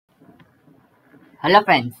Hello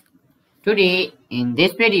friends, today in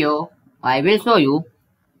this video I will show you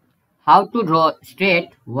how to draw straight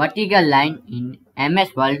vertical line in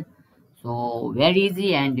MS Word. So very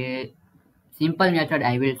easy and simple method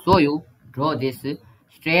I will show you draw this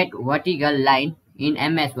straight vertical line in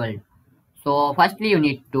MS Word. So firstly you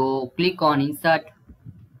need to click on insert.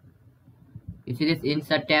 You see this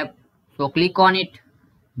insert tab, so click on it.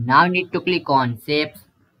 Now you need to click on shapes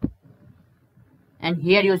and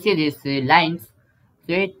here you see this lines.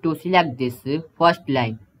 So you need to select this first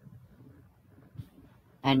line.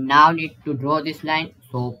 And now need to draw this line.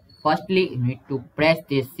 So firstly you need to press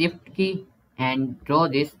the shift key and draw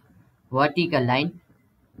this vertical line.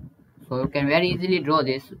 So you can very easily draw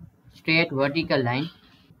this straight vertical line.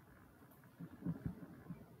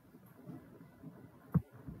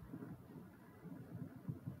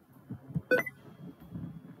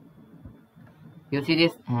 You see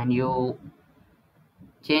this and you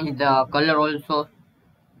change the color also.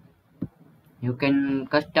 You can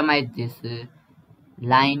customize this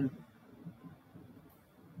line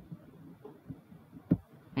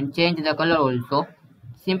and change the color also.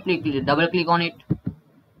 Simply double click on it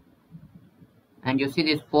and you see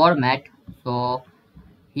this format. So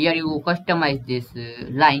here you customize this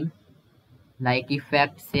line like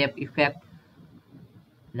effect, shape effect,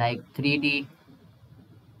 like 3D,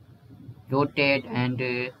 rotate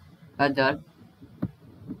and other.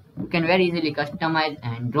 You can very easily customize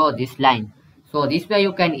and draw this line. So this way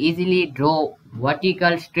you can easily draw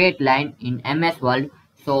vertical straight line in MS Word.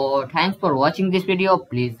 So thanks for watching this video.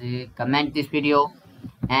 Please comment this video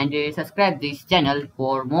and subscribe this channel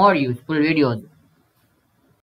for more useful videos.